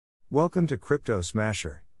Welcome to Crypto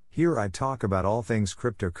Smasher. Here I talk about all things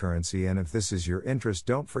cryptocurrency, and if this is your interest,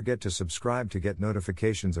 don't forget to subscribe to get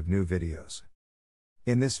notifications of new videos.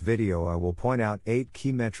 In this video I will point out 8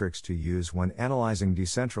 key metrics to use when analyzing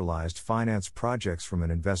decentralized finance projects from an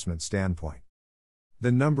investment standpoint.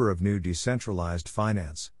 The number of new decentralized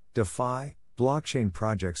finance, DeFi, blockchain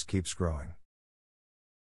projects keeps growing.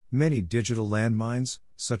 Many digital landmines,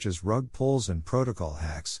 such as rug pulls and protocol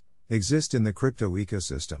hacks, exist in the crypto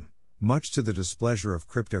ecosystem, much to the displeasure of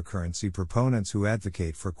cryptocurrency proponents who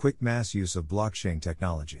advocate for quick mass use of blockchain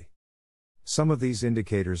technology. Some of these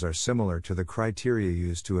indicators are similar to the criteria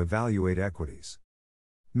used to evaluate equities.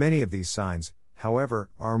 Many of these signs, however,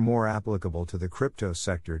 are more applicable to the crypto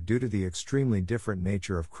sector due to the extremely different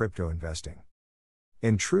nature of crypto investing.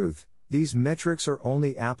 In truth, these metrics are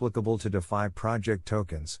only applicable to DeFi project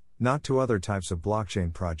tokens, not to other types of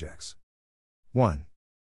blockchain projects. 1.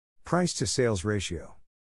 Price to sales ratio.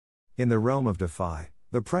 In the realm of DeFi,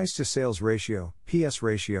 the price to sales ratio, PS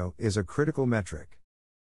ratio, is a critical metric.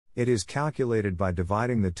 It is calculated by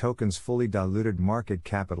dividing the token's fully diluted market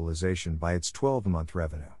capitalization by its 12-month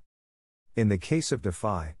revenue. In the case of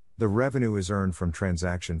DeFi, the revenue is earned from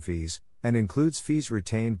transaction fees, and includes fees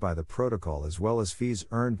retained by the protocol as well as fees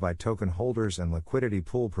earned by token holders and liquidity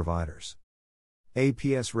pool providers. A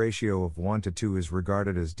PS ratio of 1 to 2 is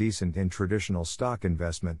regarded as decent in traditional stock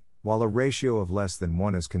investment, while a ratio of less than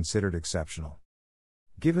 1 is considered exceptional.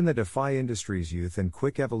 Given the DeFi industry's youth and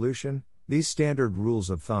quick evolution, these standard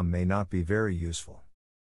rules of thumb may not be very useful.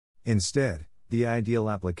 Instead, the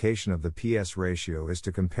ideal application of the PS ratio is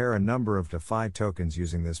to compare a number of DeFi tokens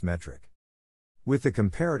using this metric. With the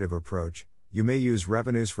comparative approach, you may use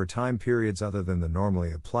revenues for time periods other than the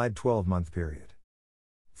normally applied 12-month period.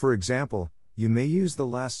 For example, you may use the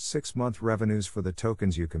last 6-month revenues for the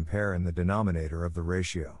tokens you compare in the denominator of the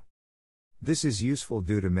ratio. This is useful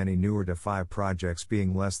due to many newer DeFi projects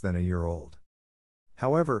being less than a year old.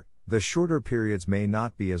 However, the shorter periods may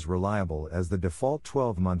not be as reliable as the default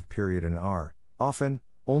 12-month period and are, often,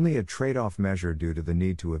 only a trade-off measure due to the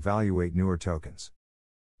need to evaluate newer tokens.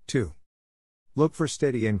 2. Look for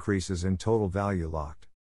steady increases in total value locked.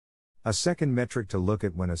 A second metric to look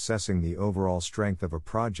at when assessing the overall strength of a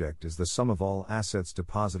project is the sum of all assets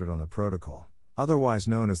deposited on the protocol, otherwise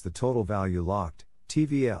known as the total value locked,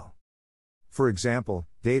 TVL. For example,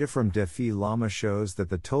 data from DeFi Llama shows that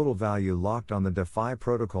the total value locked on the DeFi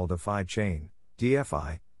protocol DeFi chain,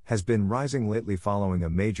 DeFi, has been rising lately following a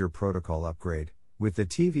major protocol upgrade, with the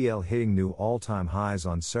TVL hitting new all-time highs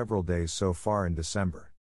on several days so far in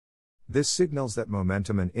December. This signals that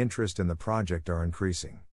momentum and interest in the project are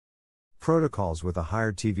increasing. Protocols with a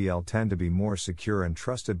higher TVL tend to be more secure and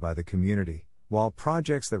trusted by the community, while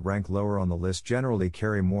projects that rank lower on the list generally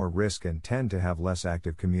carry more risk and tend to have less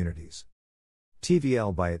active communities.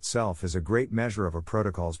 TVL by itself is a great measure of a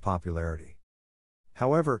protocol's popularity.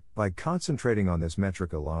 However, by concentrating on this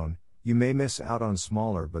metric alone, you may miss out on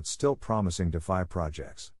smaller but still promising DeFi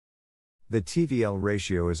projects. The TVL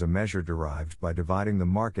ratio is a measure derived by dividing the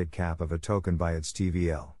market cap of a token by its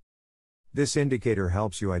TVL. This indicator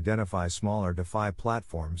helps you identify smaller DeFi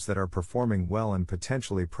platforms that are performing well and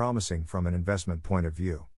potentially promising from an investment point of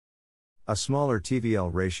view. A smaller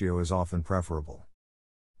TVL ratio is often preferable.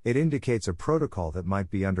 It indicates a protocol that might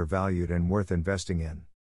be undervalued and worth investing in.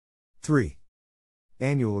 3.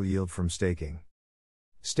 Annual yield from staking.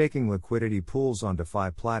 Staking liquidity pools on DeFi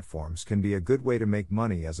platforms can be a good way to make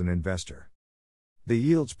money as an investor. The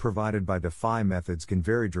yields provided by DeFi methods can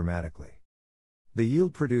vary dramatically. The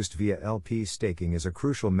yield produced via LP staking is a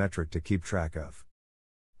crucial metric to keep track of.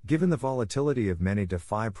 Given the volatility of many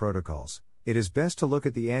DeFi protocols, it is best to look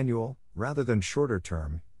at the annual, rather than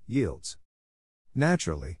shorter-term, yields.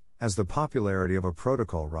 Naturally, as the popularity of a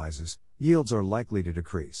protocol rises, yields are likely to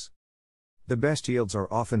decrease. The best yields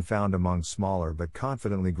are often found among smaller but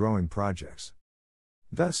confidently growing projects.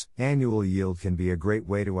 Thus, annual yield can be a great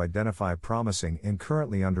way to identify promising and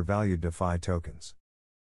currently undervalued DeFi tokens.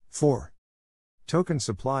 4. Token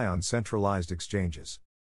supply on centralized exchanges.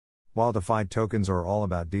 While DeFi tokens are all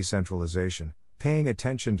about decentralization, paying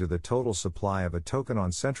attention to the total supply of a token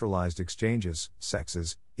on centralized exchanges,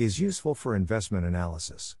 CEXs, is useful for investment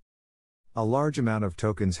analysis. A large amount of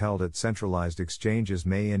tokens held at centralized exchanges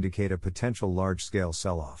may indicate a potential large-scale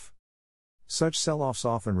sell-off. Such sell-offs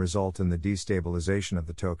often result in the destabilization of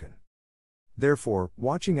the token. Therefore,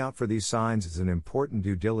 watching out for these signs is an important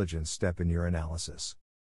due diligence step in your analysis.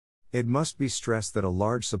 It must be stressed that a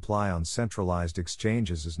large supply on centralized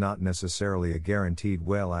exchanges is not necessarily a guaranteed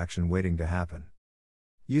whale action waiting to happen.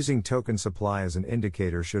 Using token supply as an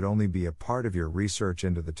indicator should only be a part of your research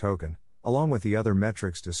into the token, along with the other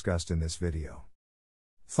metrics discussed in this video.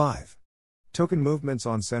 5. Token movements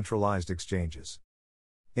on centralized exchanges.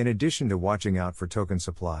 In addition to watching out for token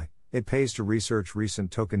supply, it pays to research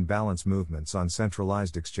recent token balance movements on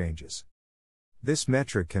centralized exchanges. This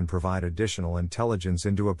metric can provide additional intelligence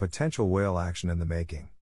into a potential whale action in the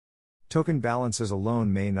making. Token balances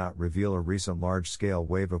alone may not reveal a recent large-scale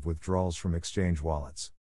wave of withdrawals from exchange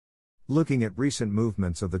wallets. Looking at recent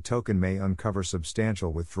movements of the token may uncover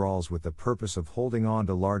substantial withdrawals with the purpose of holding on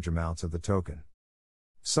to large amounts of the token.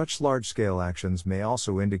 Such large-scale actions may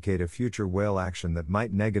also indicate a future whale action that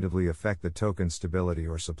might negatively affect the token's stability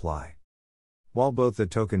or supply. While both the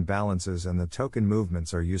token balances and the token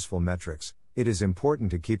movements are useful metrics, it is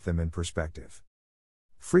important to keep them in perspective.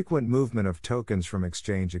 Frequent movement of tokens from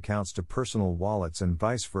exchange accounts to personal wallets and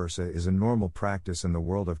vice versa is a normal practice in the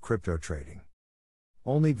world of crypto trading.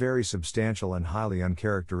 Only very substantial and highly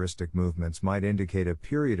uncharacteristic movements might indicate a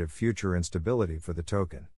period of future instability for the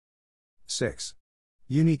token. 6.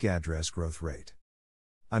 Unique address growth rate.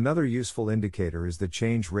 Another useful indicator is the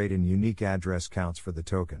change rate in unique address counts for the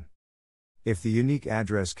token. If the unique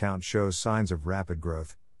address count shows signs of rapid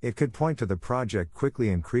growth, it could point to the project quickly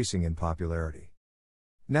increasing in popularity.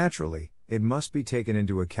 Naturally, it must be taken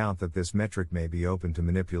into account that this metric may be open to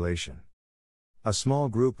manipulation. A small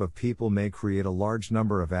group of people may create a large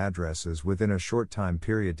number of addresses within a short time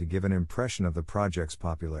period to give an impression of the project's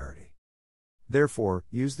popularity. Therefore,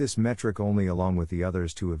 use this metric only along with the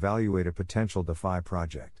others to evaluate a potential DeFi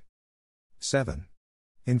project. 7.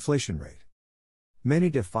 Inflation rate. Many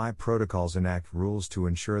DeFi protocols enact rules to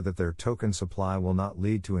ensure that their token supply will not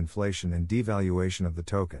lead to inflation and devaluation of the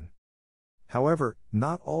token. However,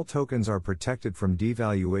 not all tokens are protected from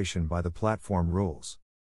devaluation by the platform rules.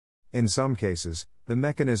 In some cases, the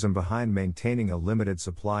mechanism behind maintaining a limited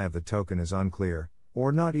supply of the token is unclear,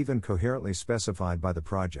 or not even coherently specified by the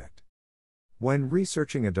project. When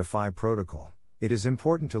researching a DeFi protocol, it is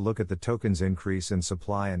important to look at the token's increase in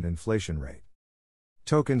supply and inflation rate.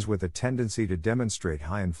 Tokens with a tendency to demonstrate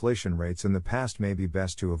high inflation rates in the past may be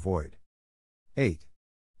best to avoid. 8.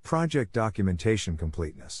 Project documentation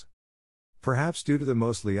completeness. Perhaps due to the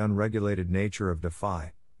mostly unregulated nature of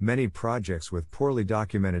DeFi, many projects with poorly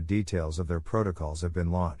documented details of their protocols have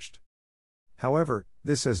been launched. However,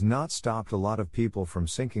 this has not stopped a lot of people from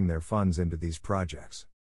sinking their funds into these projects.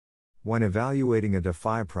 When evaluating a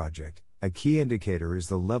DeFi project, a key indicator is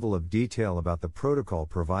the level of detail about the protocol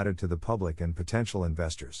provided to the public and potential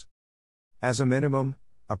investors. As a minimum,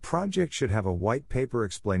 a project should have a white paper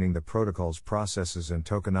explaining the protocol's processes and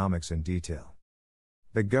tokenomics in detail.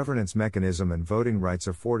 The governance mechanism and voting rights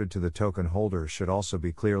afforded to the token holders should also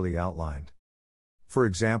be clearly outlined. For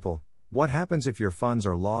example, what happens if your funds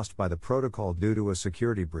are lost by the protocol due to a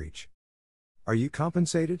security breach? Are you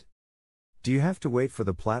compensated? Do you have to wait for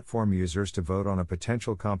the platform users to vote on a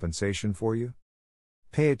potential compensation for you?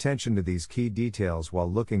 Pay attention to these key details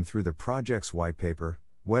while looking through the project's white paper,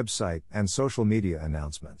 website, and social media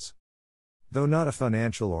announcements. Though not a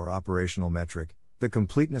financial or operational metric, the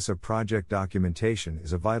completeness of project documentation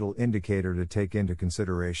is a vital indicator to take into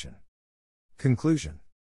consideration. Conclusion.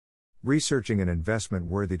 Researching an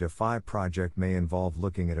investment-worthy DeFi project may involve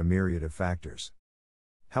looking at a myriad of factors.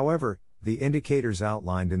 However, the indicators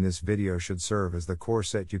outlined in this video should serve as the core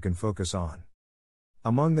set you can focus on.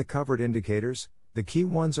 Among the covered indicators, the key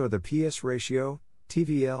ones are the PS ratio,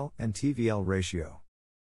 TVL, and TVL ratio.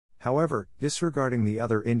 However, disregarding the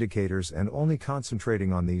other indicators and only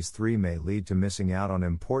concentrating on these three may lead to missing out on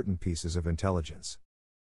important pieces of intelligence.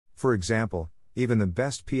 For example, even the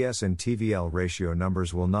best PS and TVL ratio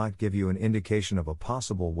numbers will not give you an indication of a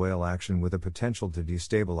possible whale action with a potential to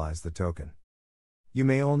destabilize the token. You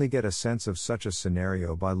may only get a sense of such a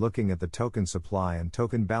scenario by looking at the token supply and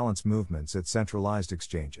token balance movements at centralized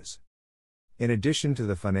exchanges. In addition to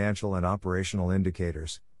the financial and operational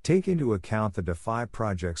indicators, take into account the DeFi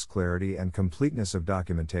project's clarity and completeness of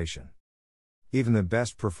documentation. Even the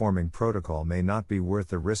best performing protocol may not be worth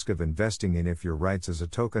the risk of investing in if your rights as a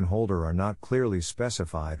token holder are not clearly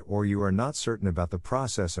specified or you are not certain about the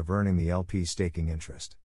process of earning the LP staking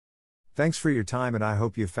interest. Thanks for your time, and I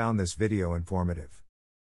hope you found this video informative.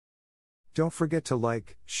 Don't forget to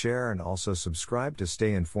like, share, and also subscribe to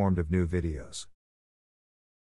stay informed of new videos.